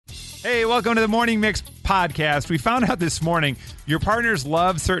Hey, welcome to the Morning Mix podcast. We found out this morning your partners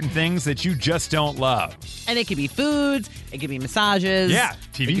love certain things that you just don't love. And it could be foods, it could be massages. Yeah,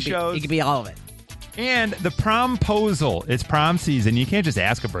 TV shows. It could be all of it. And the promposal. It's prom season. You can't just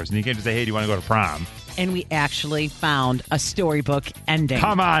ask a person. You can't just say, hey, do you want to go to prom? And we actually found a storybook ending.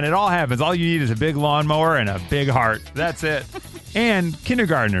 Come on, it all happens. All you need is a big lawnmower and a big heart. That's it. And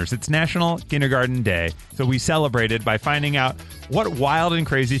kindergartners. It's National Kindergarten Day. So we celebrated by finding out what wild and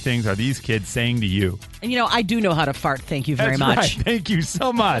crazy things are these kids saying to you. And I do know how to fart. Thank you very That's much. Right. Thank you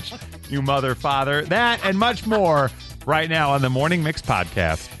so much, you mother, father. That and much more right now on the Morning Mix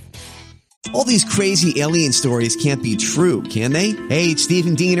podcast. All these crazy alien stories can't be true, can they? Hey, it's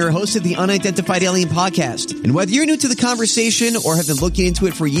Stephen Diener, host of the Unidentified Alien Podcast. And whether you're new to the conversation or have been looking into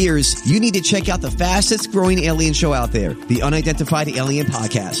it for years, you need to check out the fastest growing alien show out there, the Unidentified Alien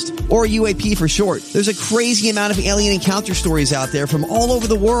Podcast, or UAP for short. There's a crazy amount of alien encounter stories out there from all over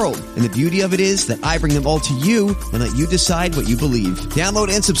the world. And the beauty of it is that I bring them all to you and let you decide what you believe.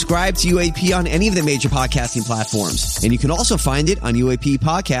 Download and subscribe to UAP on any of the major podcasting platforms. And you can also find it on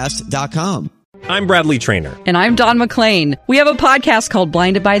UAPpodcast.com. I'm Bradley Trainer. And I'm Don McClain. We have a podcast called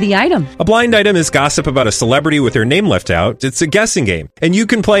Blinded by the Item. A blind item is gossip about a celebrity with their name left out. It's a guessing game, and you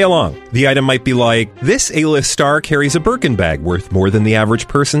can play along. The item might be like, this A-list star carries a Birkin bag worth more than the average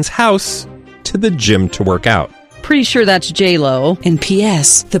person's house to the gym to work out. Pretty sure that's J-Lo. And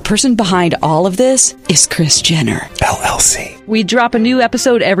P.S. the person behind all of this is Kris Jenner, LLC. We drop a new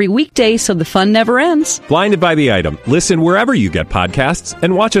episode every weekday so the fun never ends. Blinded by the Item. Listen wherever you get podcasts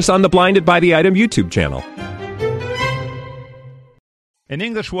and watch us on the Blinded by the Item YouTube channel. An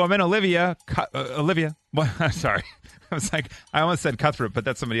English woman, Olivia, sorry. I almost said Cutthroat, but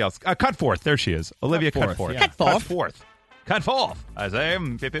that's somebody else. Cutforth, there she is. Olivia Cutforth. Yeah. Cutforth. I say,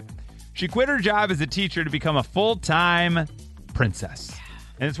 pip, pip. She quit her job as a teacher to become a full-time princess.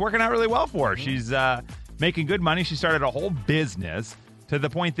 And it's working out really well for her. She's making good money. She started a whole business to the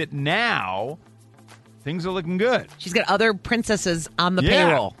point that now things are looking good. She's got other princesses on the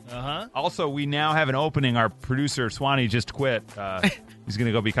payroll. Uh-huh. Also, we now have an opening. Our producer, Swanee, just quit. He's going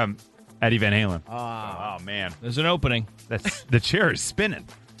to go become Eddie Van Halen. Oh, man. There's an opening. The chair is spinning.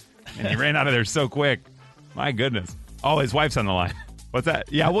 And he ran out of there so quick. My goodness. Oh, his wife's on the line. What's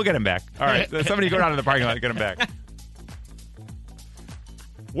that? Yeah, we'll get him back. All right. Somebody go down to the parking lot and get him back.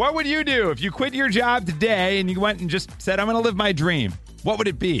 What would you do if you quit your job today and you went and just said, I'm going to live my dream? What would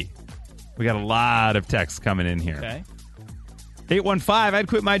it be? We got a lot of texts coming in here. Okay. 815, I'd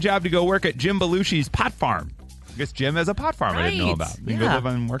quit my job to go work at Jim Belushi's pot farm. I guess Jim has a pot farm I didn't know about. We can go live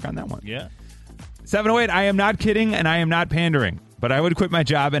and work on that one. Yeah. 708, I am not kidding and I am not pandering, but I would quit my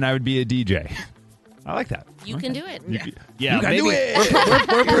job and I would be a DJ. I like that. You can do it. You Yeah, can do it.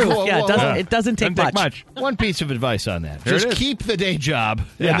 We're proof. Yeah, it doesn't take much. One piece of advice on that. There it Just is. keep the day job.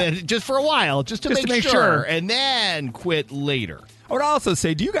 Yeah. And then just for a while, just to make sure. And then quit later. I would also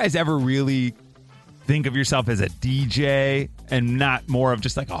say, do you guys ever really think of yourself as a DJ and not more of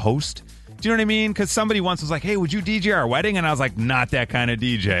just like a host? Do you know what I mean? Because somebody once was like, hey, would you DJ our wedding? And I was like, not that kind of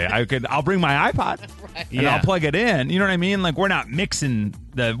DJ. I'll bring my iPod and I'll plug it in. You know what I mean? Like, we're not mixing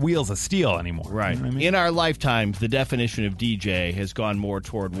the wheels of steel anymore. Right. You know what I mean? In our lifetimes, the definition of DJ has gone more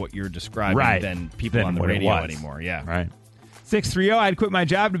toward what you're describing than people on the radio anymore. Yeah. Right. 630, I'd quit my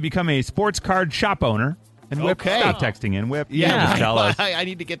job to become a sports card shop owner. And Whip, stop texting in. Whip, Yeah. tell us. I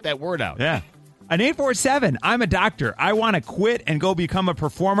need to get that word out. Yeah. An 847, I'm a doctor. I want to quit and go become a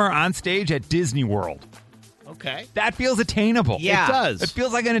performer on stage at Disney World. Okay. That feels attainable. Yeah. It does. It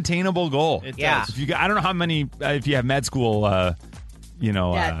feels like an attainable goal. It Yeah. does. If you, I don't know how many, if you have med school,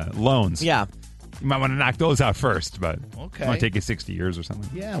 loans. Yeah. You might want to knock those out first, but Okay. it might take you 60 years or something.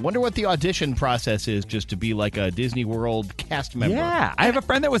 Yeah. I wonder what the audition process is just to be like a Disney World cast member. Yeah. I have a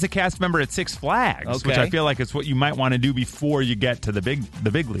friend that was a cast member at Six Flags, which Okay. I feel like is what you might want to do before you get to the big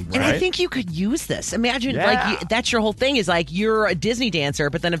leagues, And right? I think you could use this. Imagine, Yeah. that's your whole thing is like you're a Disney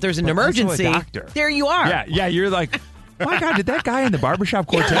dancer, but then if there's an But also a emergency, doctor. there you are. Yeah, you're like, my God, did that guy in the barbershop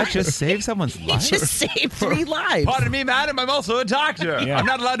quartet just save someone's He life? just saved 3 lives. Pardon me, madam, I'm also a doctor. Yeah. I'm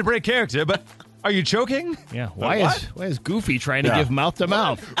not allowed to break character, but are you choking? Yeah. Like, Why is Goofy trying to give mouth to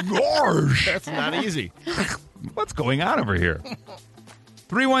mouth? Gosh. That's not easy. What's going on over here?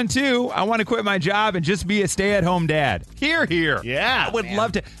 312, I want to quit my job and just be a stay-at-home dad. Here. Yeah, I would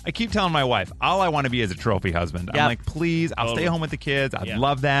love to. I keep telling my wife, all I want to be is a trophy husband. I'm Yep. like, please, I'll stay home with the kids. I'd Yeah.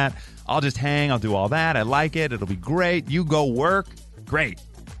 love that. I'll just hang. I'll do all that. I like it. It'll be great. You go work. Great.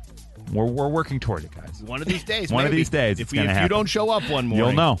 We're working toward it, guys. One of these days. One of maybe. these days If it's you gonna happen. don't show up one morning,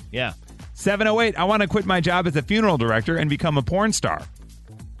 You'll know. Yeah. 708, I want to quit my job as a funeral director and become a porn star.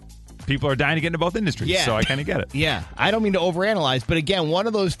 people are dying to get into both industries, so I kind of get it. Yeah, I don't mean to overanalyze, but again, one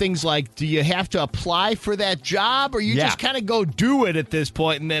of those things like, do you have to apply for that job, or you just kind of go do it at this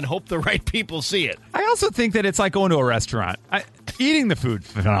point and then hope the right people see it? I also think that it's like going to a restaurant. Eating the food,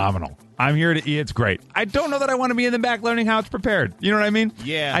 phenomenal. I'm here to eat. It's great. I don't know that I want to be in the back learning how it's prepared. You know what I mean?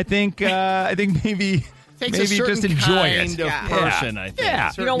 Yeah. I think maybe just enjoy it. Of person, I think.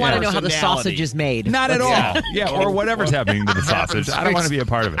 Yeah. You don't want to know how the sausage is made. Not at all. Yeah, or whatever's happening to the sausage. I don't want to be a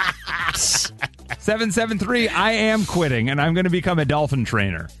part of it. 773, I am quitting, and I'm going to become a dolphin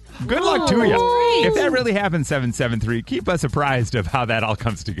trainer. Good luck to you. Great. If that really happens, 773, keep us apprised of how that all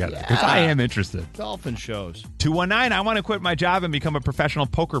comes together, because I am interested. Dolphin shows. 219, I want to quit my job and become a professional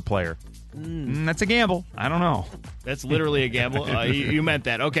poker player. That's a gamble. I don't know. That's literally a gamble. You meant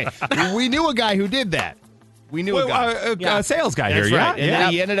that. Okay. We knew a guy who did that. We knew a guy. A sales guy That's here, right. yeah. And yeah.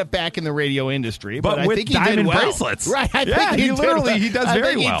 then he ended up back in the radio industry. But I with think he diamond did well. bracelets. Right. I Yeah, think he did literally- well. he does I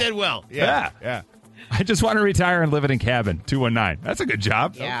very think well. He did well. Yeah. Yeah. I just want to retire and live in a cabin. 219. That's a good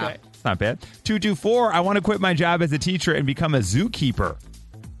job. Yeah. Okay. It's not bad. 224, I want to quit my job as a teacher and become a zookeeper.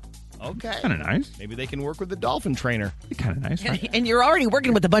 Okay. Kind of nice. Maybe they can work with the dolphin trainer. Kind of nice, right? And you're already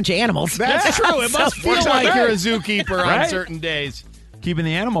working with a bunch of animals. That's true. It must feel Works out like great. you're a zookeeper on Right? certain days. Keeping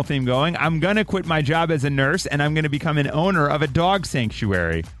the animal theme going, I'm going to quit my job as a nurse and I'm going to become an owner of a dog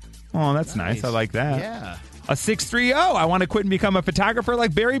sanctuary. Oh, that's nice. I like that. Yeah. A 630, I want to quit and become a photographer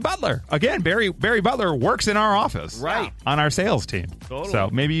like Barry Butler. Again, Barry Butler works in our office. Right. On our sales team. Totally. So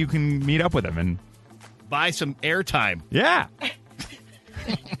maybe you can meet up with him and Buy some airtime. yeah.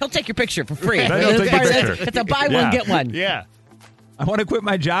 He'll take your picture for free. He'll take your picture. It's a buy Yeah. one, get one. Yeah. I want to quit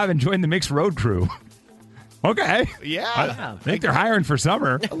my job and join the mixed road crew. Okay. Yeah. I think they're hiring for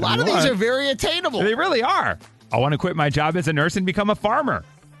summer. A lot of these are very attainable. They really are. I want to quit my job as a nurse and become a farmer.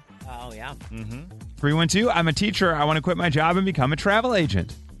 Oh, yeah. 312, I'm a teacher. I want to quit my job and become a travel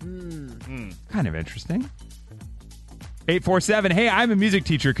agent. Kind of interesting. 847, hey, I'm a music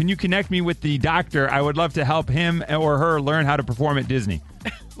teacher. Can you connect me with the doctor? I would love to help him or her learn how to perform at Disney.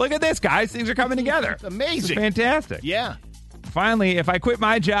 Look at this, guys. Things are coming together. It's amazing. It's fantastic. Yeah. Finally, if I quit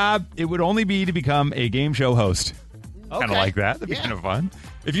my job, it would only be to become a game show host. Kind of like that. That'd be kind of fun.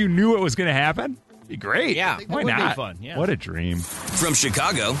 If you knew it was going to happen, it'd be great. Yeah. That Why would be not? fun, yeah. What a dream. From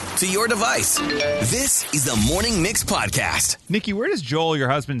Chicago to your device, this is the Morning Mix Podcast. Nikki, where does Joel, your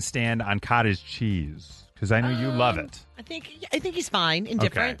husband, stand on cottage cheese? Because I know you love it. I think he's fine,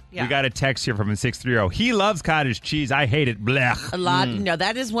 indifferent. Okay. Yeah. We got a text here from a 630. He loves cottage cheese. I hate it. Blech. A lot. No,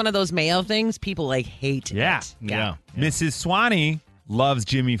 that is one of those mayo things people hate. Yeah. it. Yeah. Mrs. Swanee loves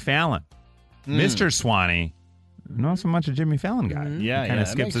Jimmy Fallon. Mr. Swanee, not so much a Jimmy Fallon guy. Yeah, Kind yeah, of that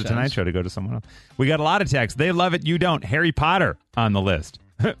skips makes the Tonight sense. Show to go to someone else. We got a lot of texts. They love it. You don't. Harry Potter on the list.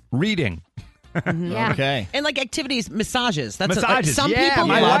 Reading. Yeah. Okay. And like activities, massages. That's Massages. some yeah, people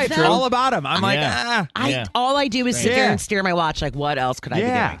my love wife's them. all about them. I'm like, Yeah. Yeah. All I do is sit there Yeah. and stare at my watch. Like, what else could I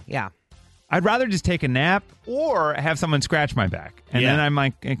Yeah. be doing? Yeah. I'd rather just take a nap or have someone scratch my back. And Yeah. then I'm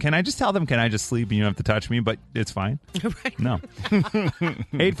like, can I just tell them, can I just sleep and you don't have to touch me? But it's fine. No.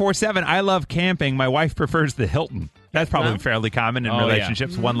 847, I love camping. My wife prefers the Hilton. That's probably fairly common in Oh, yeah.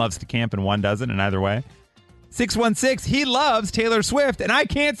 relationships. One loves to camp and one doesn't, and either way. 616, he loves Taylor Swift, and I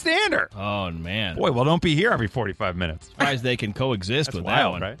can't stand her. Oh, man. Boy, well, don't be here every 45 minutes. Surprised they can coexist That's with that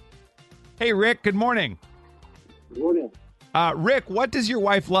wild, one. right? Hey, Rick, good morning. Good morning. Rick, what does your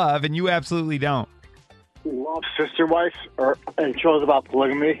wife love and you absolutely don't? Love Sister Wife and shows about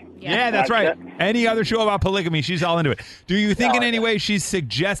polygamy. Yeah, that's right. Any other show about polygamy, she's all into it. Do you think in any way she's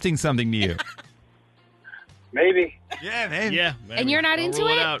suggesting something to you? Maybe. Yeah, maybe. Yeah. And you're not I'll into rule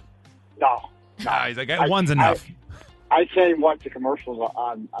it? out. No. Nah, he's like, one's enough. I can't even watch the commercials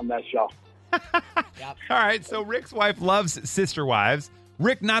on that show. All right, so Rick's wife loves sister wives.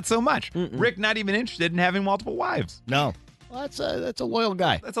 Rick, not so much. Rick, not even interested in having multiple wives. No. Well, that's a loyal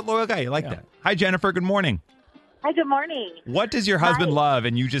guy. That's a loyal guy. You like that. Hi, Jennifer. Good morning. Hi, good morning. What does your husband love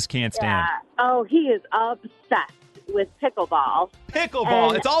and you just can't stand? Oh, he is obsessed with pickleball. Pickleball.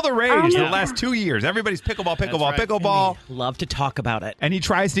 And- It's all the rage the Yeah. last 2 years. Everybody's pickleball, That's right. pickleball. Love to talk about it. And he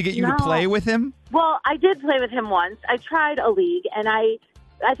tries to get you to No. play with him? Well, I did play with him once. I tried a league, and I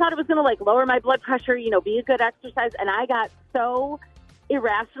thought it was going to, like, lower my blood pressure, be a good exercise, and I got so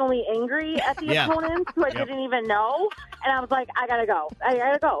irrationally angry at the Yeah. opponents who I didn't even know, and I was like, I gotta go,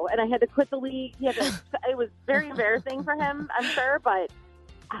 and I had to quit the league. It was very embarrassing for him, I'm sure, but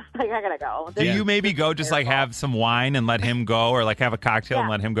I was like, I gotta go. Do you maybe go just like have some wine and let him go, or like have a cocktail and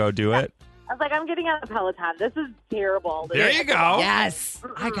let him go do it? I was like, I'm getting on a Peloton. This is terrible. There you go. Yes.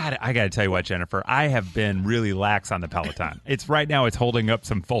 I got to tell you what, Jennifer. I have been really lax on the Peloton. It's right now. It's holding up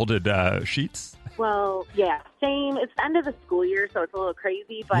some folded sheets. Well, yeah, same. It's the end of the school year, so it's a little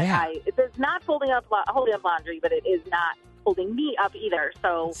crazy. But Yeah. it's not holding up laundry, but it is not holding me up either.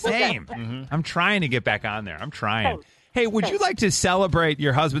 So Same. Mm-hmm. I'm trying to get back on there. I'm trying. Same. Hey, would you like to celebrate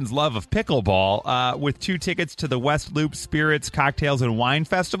your husband's love of pickleball with 2 tickets to the West Loop Spirits Cocktails and Wine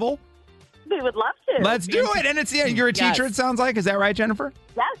Festival? We would love to. Let's do it. And it's you're a teacher, it sounds like. Is that right, Jennifer?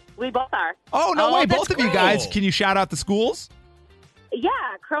 Yes, we both are. Oh, no way. that's Both of you guys. Can you shout out the schools? Yeah,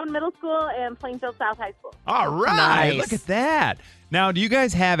 Crone Middle School and Plainfield South High School. All right. Nice. Look at that. Now, do you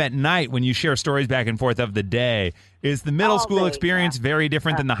guys have at night when you share stories back and forth of the day, is the middle All school day, experience yeah. very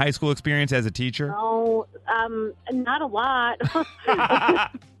different than the high school experience as a teacher? No, not a lot.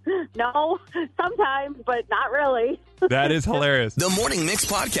 No, sometimes, but not really. That is hilarious. The Morning Mix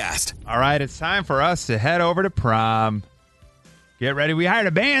Podcast. All right, it's time for us to head over to prom. Get ready. We hired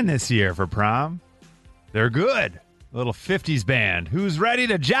a band this year for prom. They're good. A little 50s band. Who's ready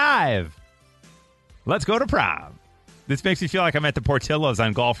to jive? Let's go to prom. This makes me feel like I'm at the Portillo's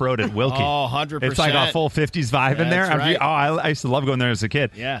on Golf Road at Wilkie. Oh, 100%. It's like a full 50s vibe in there. That's right. I used to love going there as a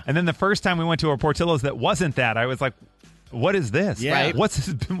kid. Yeah. And then the first time we went to a Portillo's that wasn't that, I was like, what is this? Yeah. Right.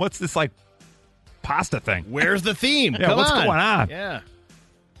 What's this like pasta thing? Where's the theme? Yeah, Come what's on. going on?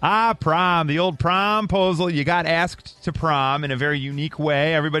 Yeah. Prom, the old promposal. You got asked to prom in a very unique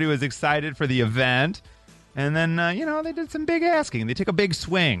way. Everybody was excited for the event. And then, they did some big asking. They took a big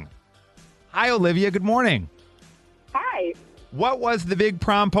swing. Hi, Olivia. Good morning. Hi. What was the big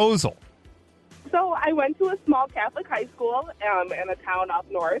promposal? So I went to a small Catholic high school in a town up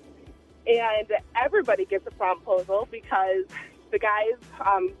north, and everybody gets a promposal because the guys,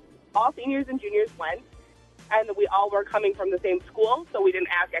 all seniors and juniors went, and we all were coming from the same school, so we didn't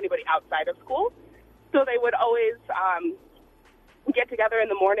ask anybody outside of school. So they would always get together in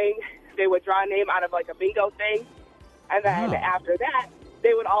the morning. They would draw a name out of like a bingo thing, and then after that,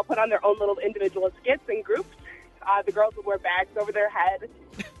 they would all put on their own little individual skits and groups. The girls would wear bags over their head.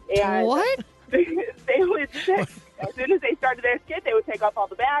 And What? They would, as soon as they started their skit, they would take off all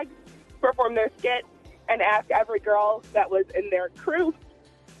the bags, perform their skit, and ask every girl that was in their crew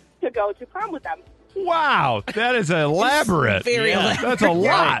to go to prom with them. Wow, that is elaborate. Very elaborate. That's a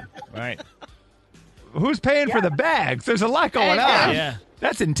lot. Right. Who's paying for the bags? There's a lot going on. Yeah.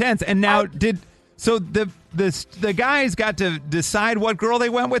 That's intense. And now, the guys got to decide what girl they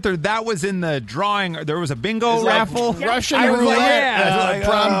went with, or that was in the drawing? Or there was a bingo raffle. Russian I was roulette. like,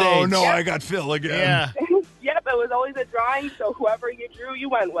 Prom dates. Oh no, I got Phil again. Yeah. Yep, it was always a drawing, so whoever you drew, you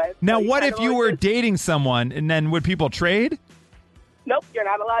went with. Now, So what kinda if you always were dating someone, and then would people trade? Nope, you're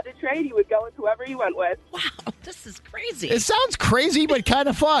not allowed to trade. You would go with whoever you went with. Wow, this is crazy. It sounds crazy, but kind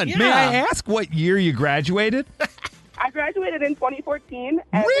of fun. Yeah. May I ask what year you graduated? I graduated in 2014,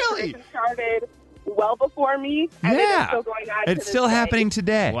 and Really? the tradition started well before me, and it is still going on. to It's this still day. happening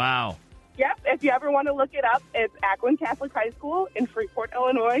today. Wow. Yep, if you ever want to look it up, it's Akron Catholic High School in Freeport,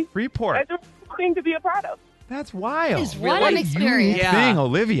 Illinois. Freeport. It's a cool thing to be a part of. That's wild. Is what an experience. Unique thing,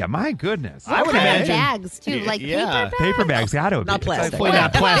 Olivia. My goodness. I would What kind of imagine. bags, too? Like Yeah. paper bags? Paper bags got to Not plastic. Hopefully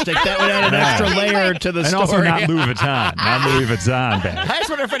not plastic. That would add an extra layer to the And story. also not Louis Vuitton. Not Louis Vuitton bags. I just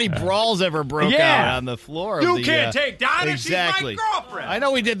wonder if any brawls ever broke Yeah. out on the floor. of You the, can't take Donna. Exactly. She's my girlfriend. I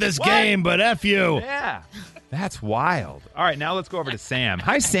know we did this What? game, but F you. Yeah. That's wild. All right, now let's go over to Sam.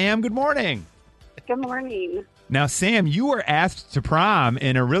 Hi, Sam. Good morning. Good morning. Now, Sam, you were asked to prom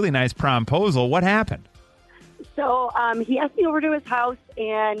in a really nice promposal. What happened? So he asked me over to his house,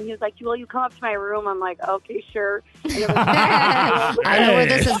 and he was like, "Will you come up to my room?" I'm like, "Okay, sure." And, it was- I know where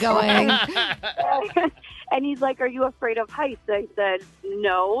this is going. and he's like, "Are you afraid of heights?" I said,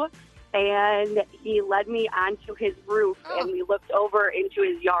 "No." And he led me onto his roof, and we looked over into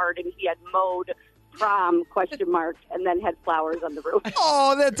his yard, and he had mowed prom ? And then had flowers on the roof.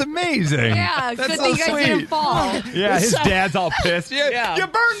 Oh, that's amazing. Yeah, that's good so thing you guys sweet. didn't fall. Yeah, his dad's all pissed. You Yeah.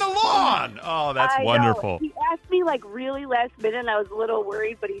 burned the lawn. Oh, that's I wonderful. know. He asked me like really last minute, and I was a little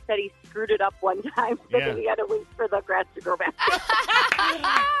worried, but he said he screwed it up one time, so Yeah. then he had to wait for the grass to grow back.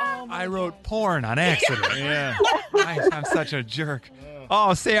 I wrote porn on accident. Yeah. I'm such a jerk.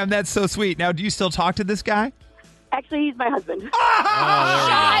 Oh, Sam, that's so sweet. Now, do you still talk to this guy? Actually, he's my husband.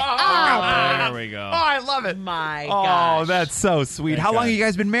 Oh, there we go. Oh, I love it. My Oh, gosh. that's so sweet. Thank How long God. have you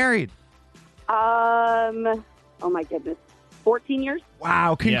guys been married? Oh my goodness, 14 years.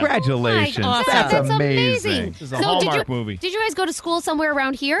 Wow, congratulations. My God, That's that's amazing. amazing. This is a So Hallmark movie. Did you guys go to school somewhere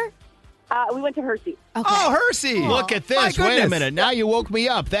around here? We went to Hershey. Okay. Oh, Hersey. Look at My this. Wait a goodness. minute. Now you woke me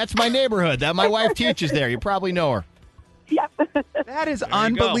up. That's my neighborhood. That my wife teaches there. You probably know her. Yep. That is you go.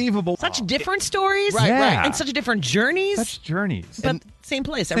 unbelievable. Such different stories. Right, Yeah. And such different journeys. Such journeys. But Same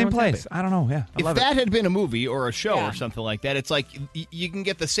place. Same Everyone's place. happy. I don't know. Yeah. I If love that it. had been a movie or a show Yeah. or something like that, it's like you can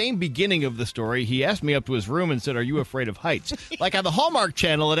get the same beginning of the story. He asked me up to his room and said, "Are you afraid of heights?" Like on the Hallmark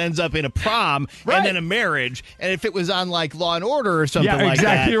Channel, it ends up in a prom and then a marriage. And if it was on like Law and Order or something Yeah, like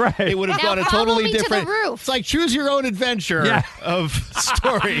exactly that, right. it would have Now gone a follow totally me to the different. roof. It's like choose your own adventure of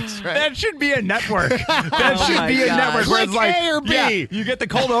stories. Right? That should be a network. That Oh should my be a gosh. network where it's Click like A or B. Yeah, you get the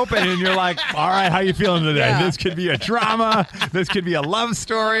cold open and you're like, all right, how you feeling today? Yeah. This could be a drama. This could be a love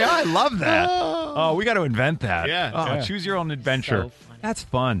story. I love that. Oh, we got to invent that. Yeah. Oh, Yeah. choose your own adventure. So funny. That's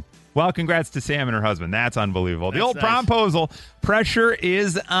fun. Well, congrats to Sam and her husband. That's unbelievable. The That's old nice. promposal pressure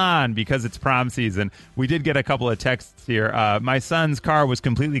is on because it's prom season. We did get a couple of texts here. My son's car was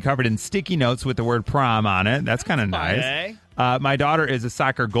completely covered in sticky notes with the word prom on it. That's kind of nice. Okay. My daughter is a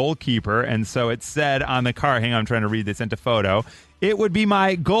soccer goalkeeper, and so it said on the car, hang on, I'm trying to read this into photo, it would be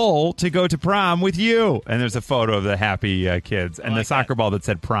my goal to go to prom with you. And there's a photo of the happy kids and the soccer ball that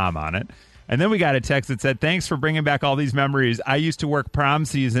said prom on it. And then we got a text that said, thanks for bringing back all these memories. I used to work prom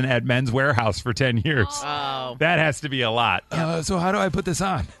season at Men's Warehouse for 10 years. Oh. That has to be a lot. So how do I put this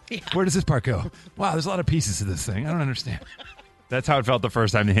on? Where does this part go? Wow, there's a lot of pieces to this thing. I don't understand. That's how it felt the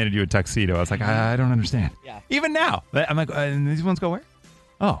first time they handed you a tuxedo. I was like, I don't understand. Yeah. Even now. I'm like, and these ones go where?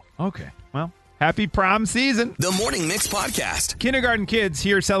 Oh, okay. Well, happy prom season. The Morning Mix Podcast. Kindergarten kids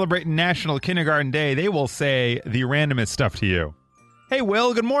here celebrating National Kindergarten Day. They will say the randomest stuff to you. Hey,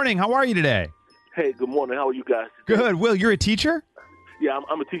 Will, good morning. How are you today? Hey, good morning. How are you guys? Good. Will, you're a teacher? Yeah,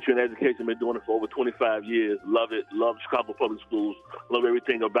 I'm a teacher in education. Been doing it for over 25 years. Love it. Love Chicago Public Schools. Love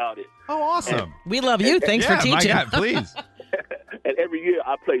everything about it. Oh, awesome. We love you. Thanks for teaching. My God, please. And every year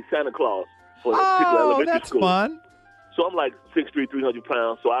I play Santa Claus for a particular elementary that's school. fun. So I'm like 6'3", 300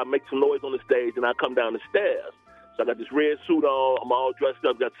 pounds. So I make some noise on the stage and I come down the stairs. So I got this red suit on. I'm all dressed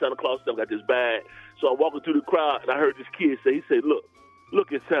up. Got Santa Claus stuff. Got this bag. So I'm walking through the crowd and I heard this kid say, he said,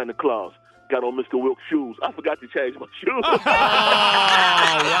 look at Santa Claus. Got on Mr. Wilkes' shoes. I forgot to change my shoes. Oh,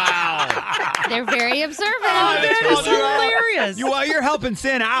 wow. They're very observant. That is hilarious. You're helping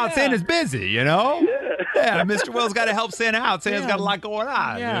Santa out. Santa's busy, you know? Yeah, Mr. Will's got to help Santa out. Santa's got a lot going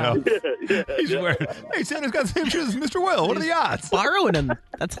on, you know? He's wearing, hey, Santa's got the same shoes as Mr. Will. What are the odds? Borrowing them.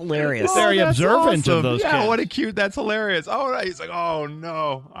 That's hilarious. Very that's observant awesome. of those Yeah, kids. what a cute. That's hilarious. All right. He's like, oh,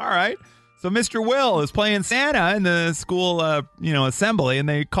 no. All right. So Mr. Will is playing Santa in the school, assembly, and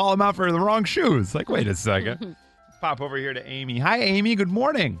they call him out for the wrong shoes. Like, wait a second. Pop over here to Amy. Hi, Amy. Good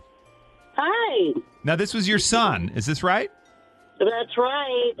morning. Hi. Now, this was your son. Is this right? That's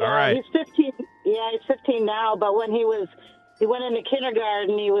right. All right. He's 15. Yeah, he's 15 now. But when he went into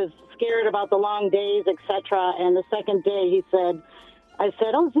kindergarten, he was scared about the long days, etc. And the second day, I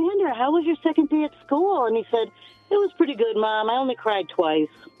said, "Oh, Xander, how was your second day at school?" And he said, "It was pretty good, Mom. I only cried twice."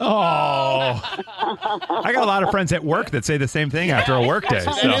 Oh, I got a lot of friends at work that say the same thing after a work day.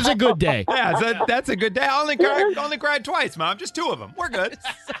 It is a good day. Yeah, that's a good day. I only cried twice, Mom. Just 2 of them. We're good.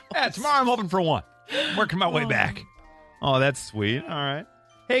 Yeah, tomorrow I'm hoping for 1. I'm working my way back. Oh, that's sweet. All right.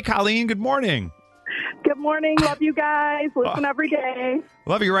 Hey, Colleen. Good morning. Good morning. Love you guys. Listen every day.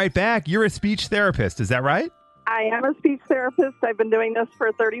 Love you right back. You're a speech therapist. Is that right? I am a speech therapist. I've been doing this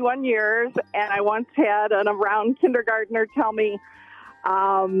for 31 years, and I once had an around kindergartner tell me,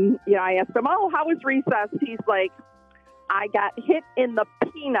 I asked him, "Oh, how was recess?" He's like, "I got hit in the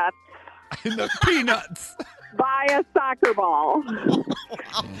peanuts." In the peanuts. By a soccer ball.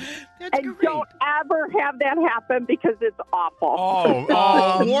 And don't ever have that happen because it's awful.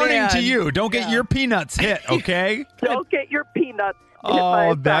 Warning man. to you. Don't get your peanuts hit, okay? Don't get your peanuts hit by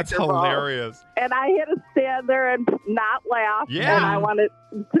Oh, a that's soccer ball. hilarious. And I had to stand there and not laugh. Yeah. And I wanted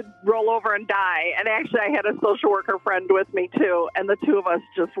to roll over and die. And actually, I had a social worker friend with me, too. And the two of us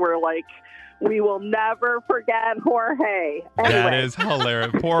just were like, we will never forget Jorge. That Anyway. is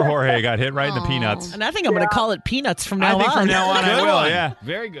hilarious. Poor Jorge got hit right in the peanuts. And I think I'm going to call it Peanuts from now I think on. from now on I Good will, one. yeah.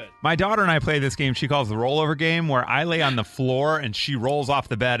 Very good. My daughter and I play this game she calls the rollover game, where I lay on the floor and she rolls off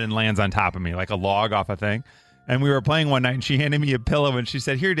the bed and lands on top of me like a log off a thing. And we were playing one night and she handed me a pillow and she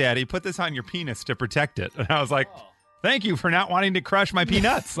said, "Here, Daddy, put this on your penis to protect it." And I was like, "Thank you for not wanting to crush my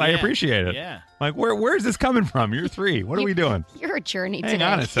peanuts. I Yeah. appreciate it." Yeah. Like, where's this coming from? You're 3. What are we doing? You're a journey Hang today.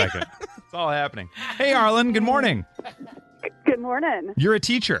 on a second. It's all happening. Hey, Arlen, good morning. Good morning. You're a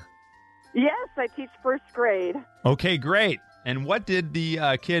teacher. Yes, I teach first grade. Okay, great. And what did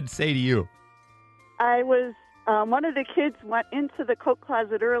the kid say to you? I was, one of the kids went into the coat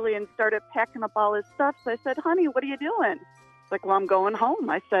closet early and started packing up all his stuff. So I said, "Honey, what are you doing?" He's like, "Well, I'm going home."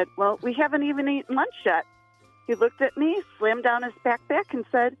 I said, "Well, we haven't even eaten lunch yet." He looked at me, slammed down his backpack, and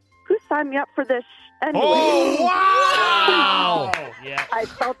said, "Who signed me up for this anyway?" Oh, wow! Yeah. I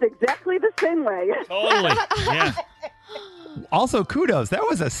felt exactly the same way. Totally. Yeah. Also, kudos. That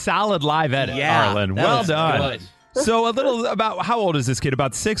was a solid live edit, Arlen. that Well was done. good. So a little about how old is this kid?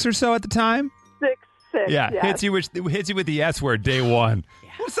 About 6 or so at the time? 6. Yeah, yes. hits you with the S word day one.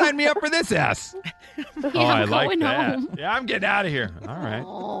 Who signed me up for this S? Yeah, I I'm like going that. home. Yeah, I'm getting out of here. All right.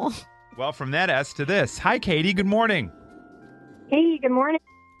 Oh. Well, from that S to this. Hi, Katie. Good morning. Hey, good morning.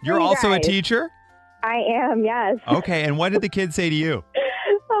 You're Hey, also a guys. teacher? I am, yes. Okay, and what did the kids say to you?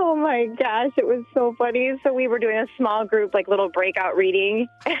 Oh my gosh, it was so funny. So we were doing a small group, like little breakout reading.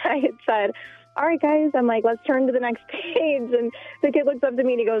 And I had said, all right, guys, I'm like, let's turn to the next page. And the kid looks up to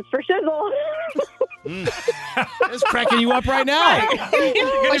me and he goes, for shizzle. It's cracking you up right now. You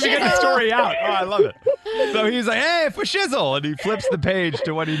can't even get the story out. Oh, I love it. So he's like, hey, for shizzle. And he flips the page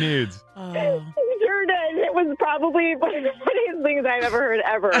to what he needs. He sure did. It was probably one of the funniest things I've ever heard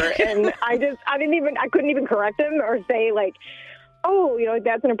ever. And I couldn't even correct him or say like, oh,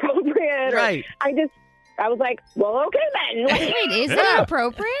 that's inappropriate. Right. I was like, well, okay then. Wait, is Yeah. that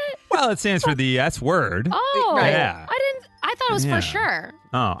appropriate? Well, it stands for the S word. Oh, Yeah. I thought it was Yeah. for sure.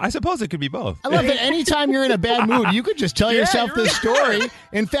 Oh, I suppose it could be both. I love that anytime you're in a bad mood, you could just tell Yeah, yourself you're this story.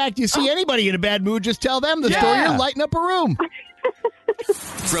 In fact, you see anybody in a bad mood, just tell them the story. You're lighting up a room.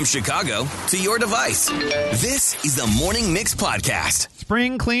 From Chicago to your device, this is the Morning Mix Podcast.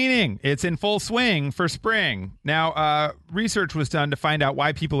 Spring cleaning. It's in full swing for spring. Now, research was done to find out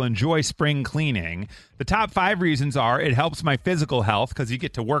why people enjoy spring cleaning. The top 5 reasons are it helps my physical health because you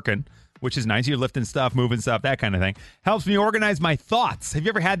get to working, which is nice. You're lifting stuff, moving stuff, that kind of thing. Helps me organize my thoughts. Have you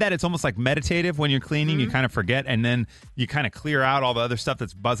ever had that? It's almost like meditative when you're cleaning. You kind of forget, and then you kind of clear out all the other stuff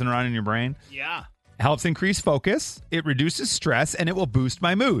that's buzzing around in your brain. Yeah. Helps increase focus. It reduces stress, and it will boost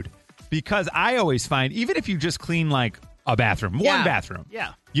my mood. Because I always find, even if you just clean like a bathroom, one bathroom,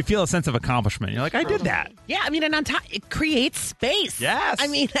 you feel a sense of accomplishment. You're like, I did that. Yeah, I mean, and on top, it creates space. Yes. I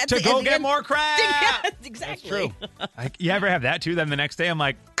mean, that's to go get more crap. Yes, exactly. Like, you ever have that too? Then the next day, I'm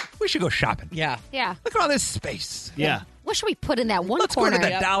like, we should go shopping. Yeah. Yeah. Look at all this space. Yeah. What should we put in that one Let's corner? go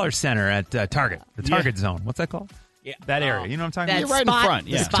to the Dollar Center at Target, the Target zone. What's that called? Yeah. That area. You know what I'm talking That about? right in front.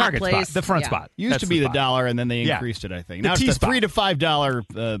 The Yeah. Target place. spot. The front Yeah. spot. Used That's to be the spot. dollar, and then they Yeah. increased it, I think. The Now it's the T-spot. $3 to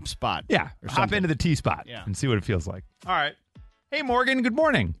 $5 spot. Yeah. or Hop something. into the T spot and see what it feels like. All right. Hey, Morgan. Good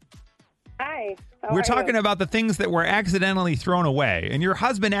morning. Hi. We're talking about the things that were accidentally thrown away, and your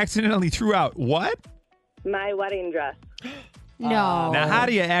husband accidentally threw out what? My wedding dress. No. Now, how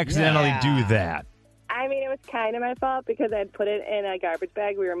do you accidentally do that? I mean, it was kind of my fault because I'd put it in a garbage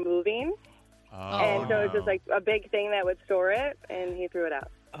bag. We were moving. And so it was just like a big thing that would store it, and he threw it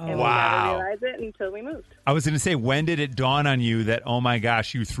out. And we Wow. never realized it until we moved. I was going to say, when did it dawn on you that, oh my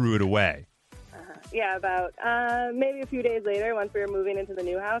gosh, you threw it away? Yeah, about maybe a few days later, once we were moving into the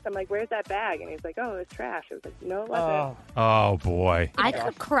new house, I'm like, where's that bag? And he's like, oh, it's trash. I was like, no, it wasn't. Oh, boy. I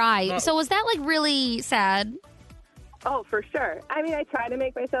could cry. So was that like really sad? Oh, for sure. I mean, I try to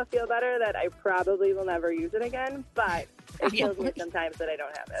make myself feel better that I probably will never use it again, but it kills me sometimes that I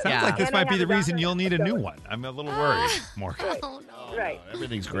don't have it. Sounds like this And I might be have the a reason daughter you'll need a that's new going- one. I'm a little worried, Morgan. Right.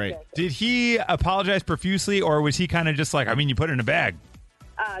 Everything's great. Did he apologize profusely, or was he kind of just like, I mean, you put it in a bag?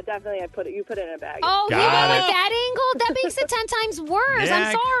 Definitely, you put it in a bag. Oh, he Got went it. with that angle? That makes it 10 times worse. Yeah.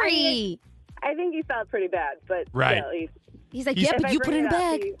 I'm sorry. I think he felt pretty bad, but Right. still, He's like, He's- yeah, if but I you bring put it in a up,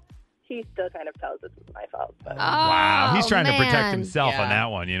 bag. He still kind of tells us it's my fault. But. Wow. He's trying to protect man. himself on Yeah. that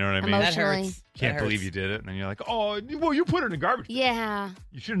one. You know what I mean? Emotionally. hurts. Can't That believe hurts. you did it. And then you're like, oh, well, you put it in a garbage. Yeah.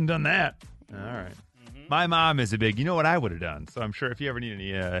 You shouldn't have done that. All right. My mom is a big, you know what I would have done? So I'm sure if you ever need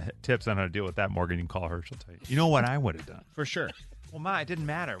any tips on how to deal with that, Morgan, you can call her. She'll tell you. You know what I would have done? For sure. Well, Ma, it didn't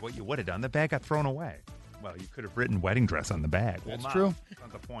matter what you would have done. The bag got thrown away. Well, you could have written wedding dress on the bag. Well, That's Ma, true. That's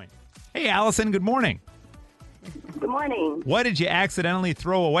not the point. Hey, Allison, good morning. Good morning. What did you accidentally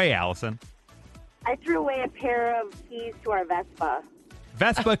throw away, Allison? I threw away a pair of keys to our Vespa.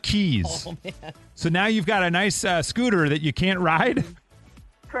 Vespa keys. Oh, man. So now you've got a nice scooter that you can't ride?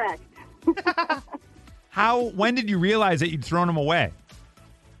 Correct. When did you realize that you'd thrown them away?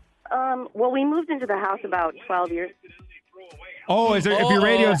 Well, we moved into the house about 12 years. Oh, if your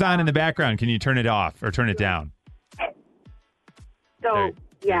radio's on in the background, can you turn it off or turn it down? So,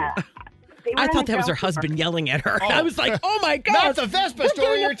 yeah. They were I in thought the that was her ground husband yelling at her. I was like, oh my God. Not the Vespa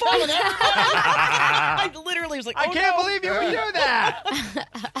story you're telling everybody. I literally was like, I oh, can't no. believe you would do that.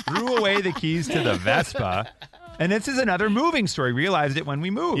 Threw away the keys to the Vespa. And this is another moving story. Realized it when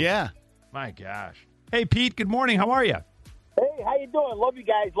we moved. Yeah. My gosh. Hey, Pete, good morning. How are you? Hey, how you doing? Love you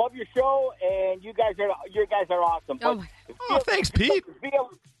guys. Love your show, and you guys are awesome. Oh, Oh, thanks, Pete.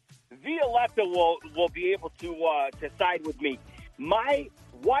 Violetta will be able to side with me. My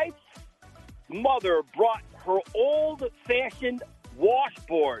wife's mother brought her old-fashioned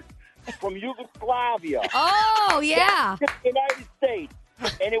washboard from Yugoslavia. Oh, yeah. To the United States.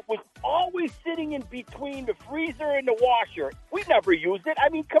 And it was always sitting in between the freezer and the washer. We never used it. I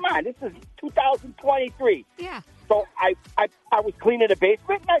mean, come on. This is 2023. Yeah. So I was cleaning the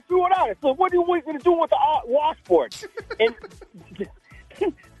basement, and I threw it out. I said, what are we going to do with the washboard? And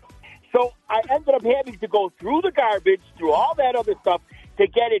so I ended up having to go through the garbage, through all that other stuff, to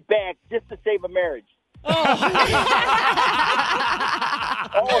get it back just to save a marriage.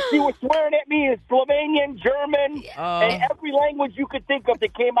 Oh, she was swearing at me in Slovenian, German, and every language you could think of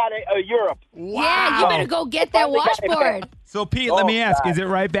that came out of Europe. Yeah, you better go get that washboard. So, Pete, let me ask, is it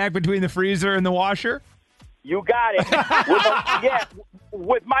right back between the freezer and the washer? You got it.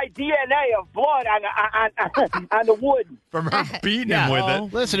 With my DNA of blood on the wood. From her beating him with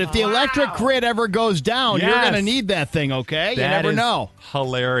it. Listen, if the electric grid ever goes down, you're going to need that thing, okay? You never know.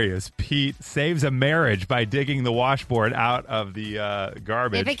 Hilarious. Pete saves a marriage by digging the washboard out of the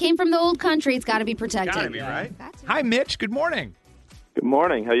garbage. If it came from the old country, it's got to be protected. Gotta be, right? Hi, Mitch. Good morning. Good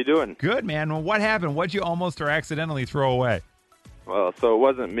morning. How you doing? Good, man. Well, what happened? What'd you almost or accidentally throw away? Well, so it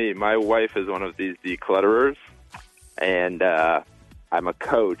wasn't me. My wife is one of these declutterers, and I'm a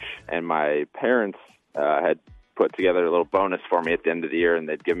coach, and my parents had put together a little bonus for me at the end of the year, and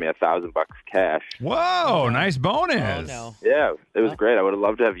they'd give me $1,000 cash. Whoa, nice bonus. Oh, no. Yeah, it was great. I would have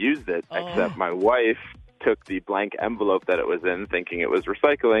loved to have used it, except my wife took the blank envelope that it was in, thinking it was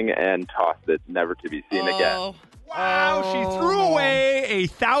recycling, and tossed it, never to be seen again. Wow, she threw away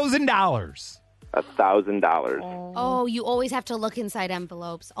 $1,000. $1,000. Oh, you always have to look inside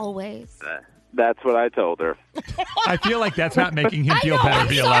envelopes. Always. That's what I told her. I feel like that's not making him feel better, I'm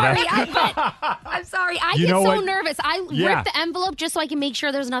Violetta. sorry. I'm sorry. I You get know so what? nervous. I rip the envelope just so I can make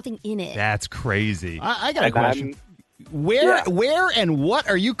sure there's nothing in it. That's crazy. I got a question. Where and what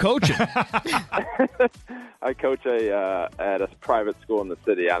are you coaching? I coach at a private school in the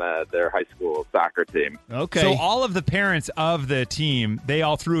city on their high school soccer team. Okay. So all of the parents of the team, they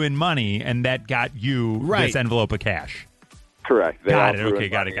all threw in money, and that got you this envelope of cash. Correct. They Got all it. threw Okay,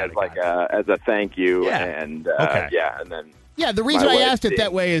 in got it, money got it, as a thank you, Yeah. and Okay. and then. Yeah, the reason my I wife asked it did.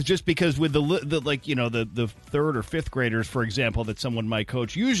 that way is just because with the third or fifth graders, for example, that someone might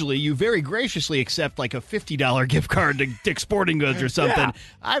coach, usually you very graciously accept like a $50 gift card to Dick's Sporting Goods or something. Yeah.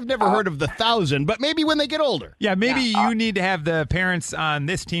 I've never heard of the 1,000, but maybe when they get older. Yeah, maybe you need to have the parents on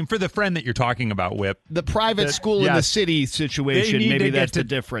this team for the friend that you're talking about, Whip. The private school in the city situation, They need maybe to get that's the to-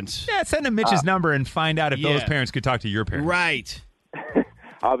 difference. Yeah, send him Mitch's number and find out if those Yeah. parents could talk to your parents. Right.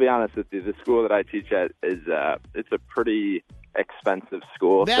 I'll be honest with you. The school that I teach at is it's a pretty expensive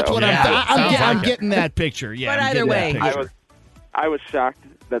school. That's so what I'm getting that picture. Yeah, But I'm either getting that way, picture. I was shocked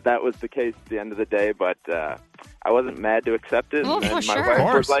that was the case at the end of the day, but I wasn't mad to accept it. Oh, and then for my sure. wife Of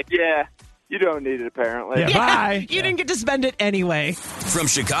course. was like, "Yeah, you don't need it apparently." You didn't get to spend it anyway. From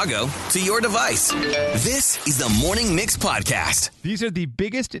Chicago to your device, this is the Morning Mix Podcast. These are the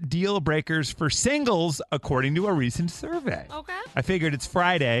biggest deal breakers for singles, according to a recent survey. Okay. I figured it's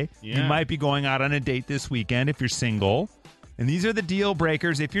Friday. You Yeah. might be going out on a date this weekend if you're single. And these are the deal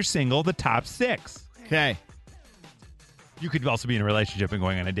breakers if you're single, the top 6. Okay. You could also be in a relationship and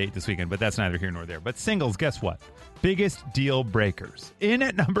going on a date this weekend, but that's neither here nor there. But singles, guess what? Biggest deal breakers. In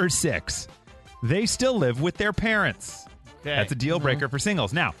at number 6, they still live with their parents. Okay. That's a deal breaker for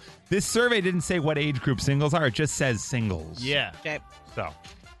singles. Now, this survey didn't say what age group singles are. It just says singles. Yeah. Okay. So,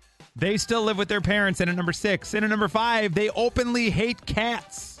 they still live with their parents. In at number 6. In at number 5, they openly hate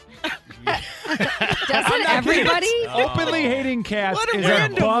cats. Doesn't everybody? Openly hating cats What a is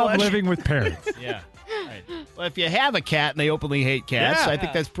random above one. living with parents. Yeah. Right. Well, if you have a cat and they openly hate cats, Yeah. I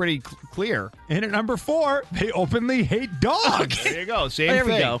think that's pretty clear. In at number 4, they openly hate dogs. There you go. Same There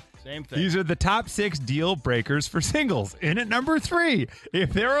thing. we go. Same thing. These are the top 6 deal breakers for singles. In at number 3,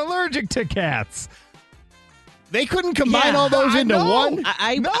 if they're allergic to cats. They couldn't combine Yeah. all those into No. one.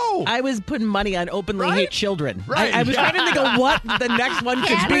 I was putting money on openly Right? hate children. Right. I was trying to think of what the next one could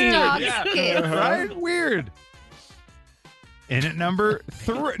Cats, be. dogs, Yeah. kids. Right? Weird. In at number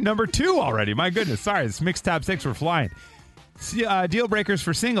 2 already. My goodness. Sorry, this mixed top 6 we're flying. Deal breakers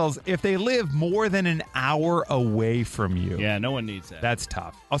for singles, if they live more than an hour away from you. Yeah, no one needs that. That's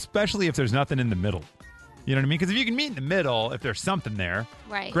tough, especially if there's nothing in the middle. You know what I mean? Because if you can meet in the middle, if there's something there,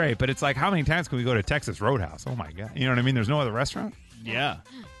 Right. great. But it's like, how many times can we go to Texas Roadhouse? Oh, my God. You know what I mean? There's no other restaurant. Yeah.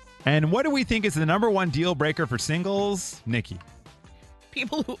 And what do we think is the number 1 deal breaker for singles? Nikki.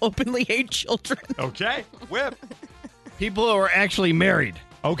 People who openly hate children. Okay. Whip. People who are actually married.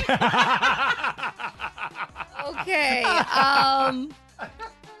 Okay. Okay.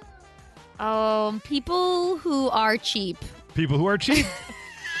 People who are cheap. People who are cheap.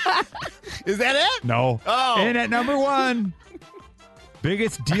 Is that it? No. Oh. And at number 1,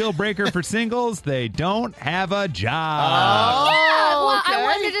 Biggest deal breaker for singles, they don't have a job. Yeah, well, okay. I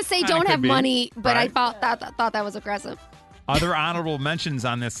wanted to say Kinda don't could have be, money, but right? I thought that was aggressive. Other honorable mentions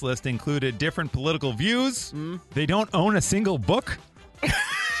on this list included different political views. They don't own a single book.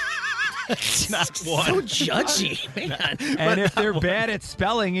 Not one. So judgy, man. And if they're bad at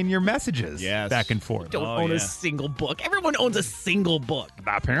spelling in your messages Yes. back and forth. Don't own a single book. Everyone owns a single book.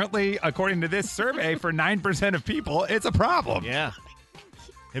 Apparently, according to this survey, for 9% of people, it's a problem. Yeah.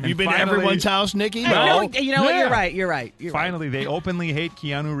 Have And you been finally- to everyone's house, Nikki? Hey, No. you know what? Yeah. You're right. Finally, they openly hate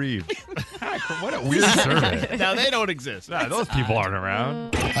Keanu Reeves. What a weird survey. Now they don't exist. Nah, those people aren't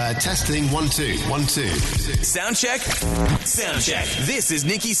around. Testing 1 2 1 2. Sound check. Sound check. This is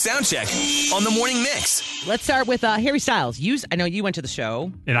Nikki's Sound Check on the Morning Mix. Let's start with Harry Styles. I know you went to the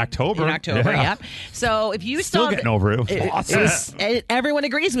show. In October. Yeah. So if you Still saw... getting over it. It was awesome. Everyone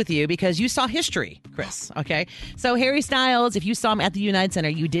agrees with you because you saw History, Chris. Okay? So Harry Styles, if you saw him at the United Center,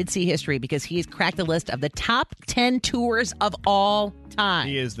 you did see History because he's cracked the list of the top 10 tours of all time.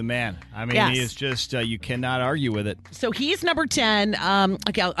 He is the man. I mean, Yes. he is just, you cannot argue with it. So he's number 10.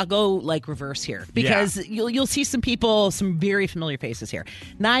 Okay, I'll go like reverse here because you'll see some people, some very familiar faces here.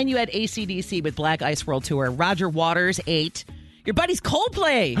 9, you had AC/DC with Black Ice World Tour. Roger Waters, 8. Your buddies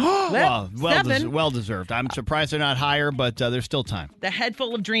Coldplay. Well deserved. I'm surprised they're not higher, but there's still time. The Head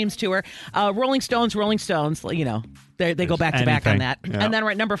Full of Dreams Tour. Rolling Stones, you know. They go back to back on that. Yeah. And then we're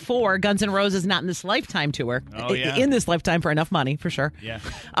at number 4, Guns N' Roses Not in This Lifetime Tour. Oh, yeah. In this lifetime for enough money, for sure. Yeah.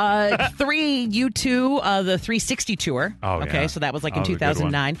 3, U2, the 360 Tour. Oh, Okay, yeah. so that was like That in was a good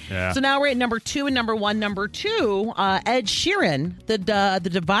one. 2009. Yeah. So now we're at number 2 and number 1. Number 2, Ed Sheeran, the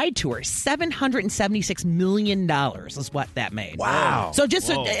Divide Tour. $776 million is what that made. Wow. So just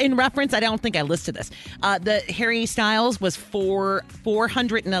in reference, I don't think I listed this. The Harry Styles was for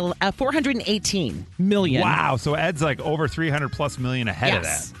 418 million. Wow. So Ed's like over 300 plus million ahead of that.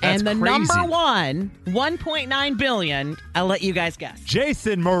 Yes. That's And the crazy. number 1, 1.9 billion. I'll let you guys guess.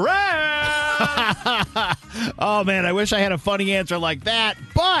 Jason Mraz. Oh, man, I wish I had a funny answer like that,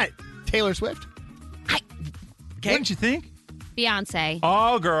 but Taylor Swift. Okay. Wouldn't you think? Beyonce.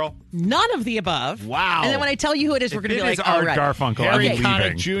 Oh, girl. None of the above. Wow. And then when I tell you who it is, we're going to be It is like, all Art right. Garfunkel. Harry I'm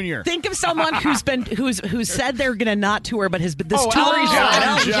Connick leaving. Jr. Think of someone who's said they're going to not tour, but has been this tour Elton is John.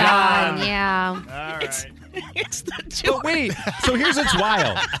 Elton John. John. Yeah. All right. It's the tour. But wait, so here's what's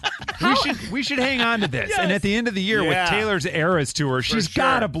wild. We should hang on to this. Yes. And at the end of the year with Yeah. Taylor's Eras tour, she's sure.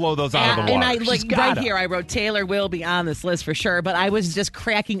 got to blow those out of the And water. I like She's right gotta. here, I wrote Taylor will be on this list for sure. But I was just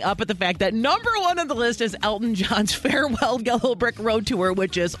cracking up at the fact that number 1 on the list is Elton John's Farewell Yellow Brick Road Tour,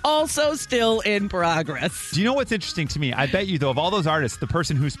 which is also still in progress. Do you know what's interesting to me? I bet you, though, of all those artists, the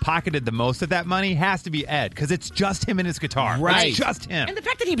person who's pocketed the most of that money has to be Ed, because it's just him and his guitar. Right. It's just him. And the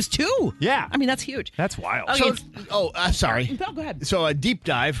fact that he was 2. Yeah. I mean, that's huge. That's wild. Okay, Sorry. No, go ahead. So a deep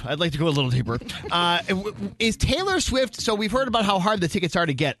dive. I'd like to go a little deeper. Is Taylor Swift? So we've heard about how hard the tickets are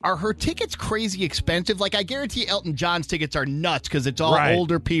to get. Are her tickets crazy expensive? Like I guarantee Elton John's tickets are nuts because it's all Right.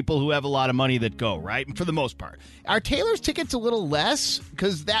 older people who have a lot of money that go, right? For the most part. Are Taylor's tickets a little less?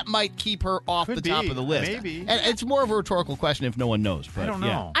 Because that might keep her off Could the top be. of the list. Maybe. And it's more of a rhetorical question if no one knows. But I don't yeah.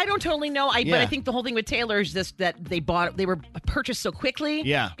 know. I don't totally know. But Yeah. I think the whole thing with Taylor is just that they were purchased so quickly.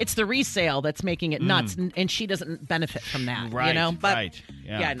 Yeah. It's the resale that's making it nuts, and she doesn't benefit from that. Right, You know? But right.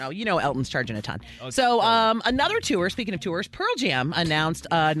 yeah, no, you know Elton's charging a ton. Okay. So another tour, speaking of tours, Pearl Jam announced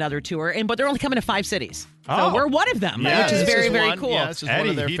another tour, but they're only coming to 5 cities. So Oh. we're one of them, Yeah, which is this very, is very one. cool. Yeah, this is one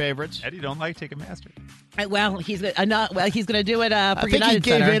of their favorites. Eddie don't like Ticketmaster. Well, he's gonna do it I for think he United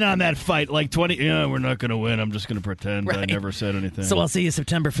gave Center. in on that fight like 20. Yeah, we're not going to win. I'm just going to pretend I Right. never said anything. So I'll see you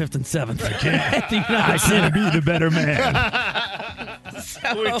September 5th and 7th. At the United I Center. can't be the better man.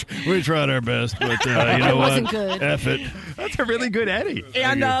 we tried our best, but you know what? wasn't good. F it. That's a really good Eddie.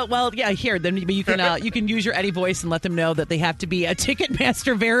 And here, then you can use your Eddie voice and let them know that they have to be a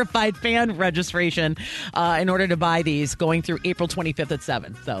Ticketmaster verified fan registration in order to buy these, going through April 25th at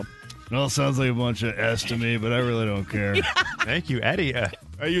 7. So It all sounds like a bunch of S to me, but I really don't care. Thank you, Eddie.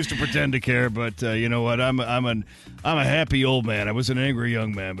 I used to pretend to care, but you know what? I'm a happy old man. I was an angry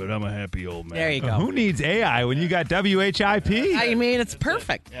young man, but I'm a happy old man. there you go. Who needs AI when you got WHIP? I mean, it's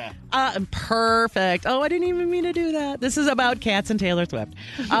perfect. Yeah. Perfect. Oh, I didn't even mean to do that. This is about cats and Taylor Swift.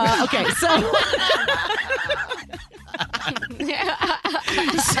 Okay, so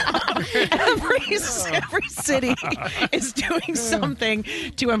every city is doing something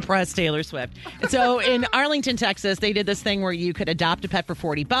to impress Taylor Swift. So in Arlington, Texas, they did this thing where you could adopt a pet for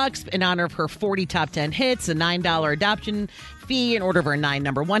 $40 in honor of her 40 top 10 hits, a $9 adoption fee in order of her 9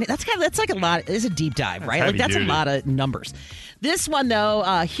 number one. That's like a lot. It's a deep dive, right? Like heavy that's duty. a lot of numbers. This one, though,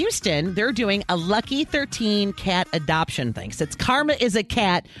 Houston, they're doing a Lucky 13 cat adoption thing. So it's Karma is a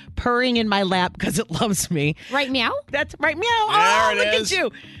cat purring in my lap because it loves me. Right, meow? That's right, meow. There it look is. at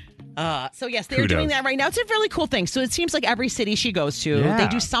you. So, yes, they're doing that right now. It's a really cool thing. So it seems like every city she goes to, they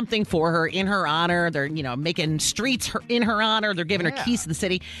do something for her in her honor. They're, making streets in her honor. They're giving her keys to the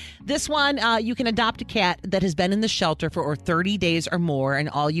city. This one, you can adopt a cat that has been in the shelter for 30 days or more, and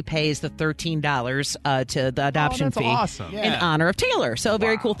all you pay is the $13 to the adoption fee awesome. in honor of Taylor. So a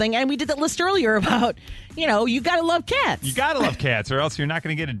very cool thing. And we did that list earlier about, you got to love cats. You got to love cats, or else you're not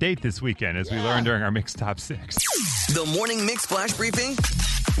going to get a date this weekend, as we learned during our Mix Top 6. The Morning Mix Flash Briefing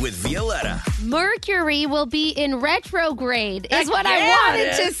with Violetta. Mercury will be in retrograde, is what Yeah, I it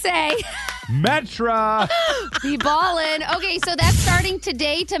wanted to say. Metra. Be ballin'. Okay, so that's starting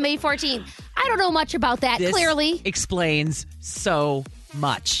today to May 14th. I don't know much about that, This clearly. explains so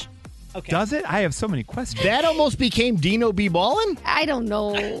much. Okay. Does it? I have so many questions. That almost became Dino B. Ballin'? I don't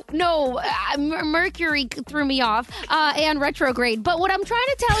know. No, Mercury threw me off and retrograde. But what I'm trying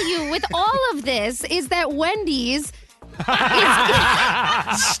to tell you with all of this is that Wendy's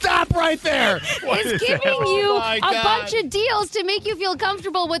Stop right there. is giving you my a God. bunch of deals to make you feel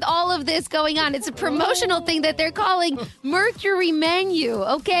comfortable with all of this going on. It's a promotional thing that they're calling Mercury Menu,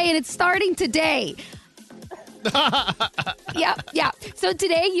 okay? And it's starting today. Yeah. So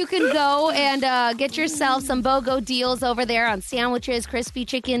today you can go and get yourself some BOGO deals over there on sandwiches, crispy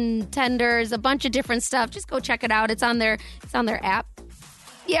chicken tenders, a bunch of different stuff. Just go check it out. It's on their app.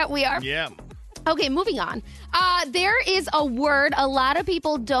 Yeah, we are. Yeah. Okay, moving on. There is a word a lot of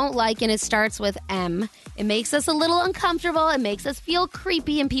people don't like, and it starts with M. It makes us a little uncomfortable. It makes us feel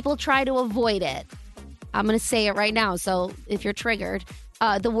creepy, and people try to avoid it. I'm going to say it right now, so if you're triggered,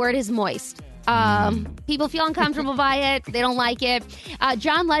 the word is moist. People feel uncomfortable by it. They don't like it.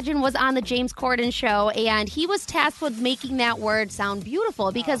 John Legend was on the James Corden show, and he was tasked with making that word sound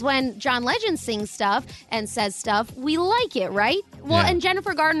beautiful because when John Legend sings stuff and says stuff, we like it, right? Well, and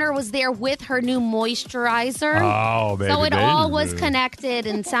Jennifer Gardner was there with her new moisturizer. Oh, baby. So it all was connected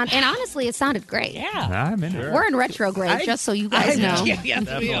and honestly, it sounded great. Yeah. I'm in it. We're in retrograde, just so you guys know.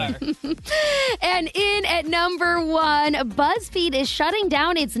 Yes, we are. And in at number 1, BuzzFeed is shutting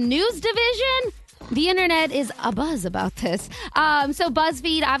down its news division. The internet is abuzz about this. So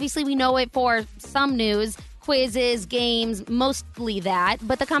BuzzFeed, obviously we know it for some news, quizzes, games, mostly that.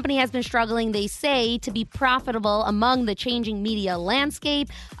 But the company has been struggling, they say, to be profitable among the changing media landscape.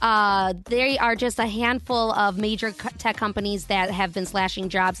 They are just a handful of major tech companies that have been slashing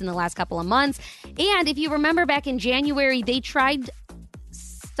jobs in the last couple of months. And if you remember back in January, they tried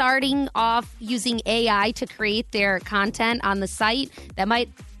starting off using AI to create their content on the site. That might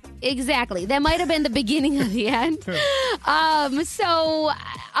have been the beginning of the end. So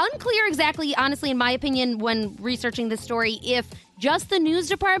unclear exactly, honestly, in my opinion, when researching this story, if just the news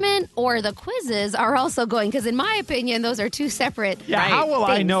department or the quizzes are also going, because in my opinion, those are two separate How will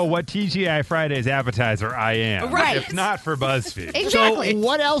I things. know what TGI Friday's appetizer I am? Right. If not for BuzzFeed. Exactly. So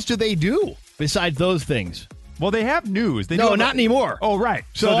what else do they do besides those things? Well, they have news. They No, do not anymore. Oh, right.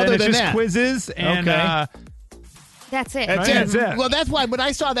 So then other it's than just that. quizzes and Okay. That's it. That's it. Well, that's why when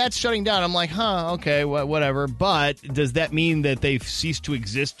I saw that shutting down, I'm like, okay, whatever. But does that mean that they've ceased to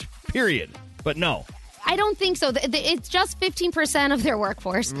exist, period? But no. I don't think so. It's just 15% of their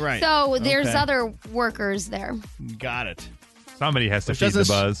workforce. Right. So there's Okay. other workers there. Got it. somebody has to Which feed the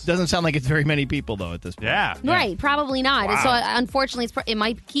buzz. Doesn't sound like it's very many people, though, at this point. Yeah. Right, probably not. Wow. So unfortunately, it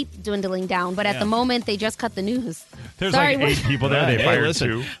might keep dwindling down. But at Yeah. the moment, they just cut the news. There's Sorry, like 8 people there. They Hey, fired listen,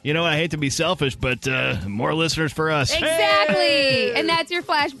 2. You know, I hate to be selfish, but more listeners for us. Exactly. And that's your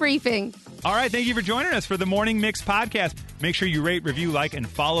flash briefing. All right, thank you for joining us for the Morning Mix podcast. Make sure you rate, review, like, and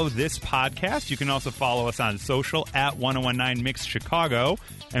follow this podcast. You can also follow us on social at 1019 Mix Chicago.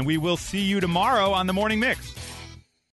 And we will see you tomorrow on the Morning Mix.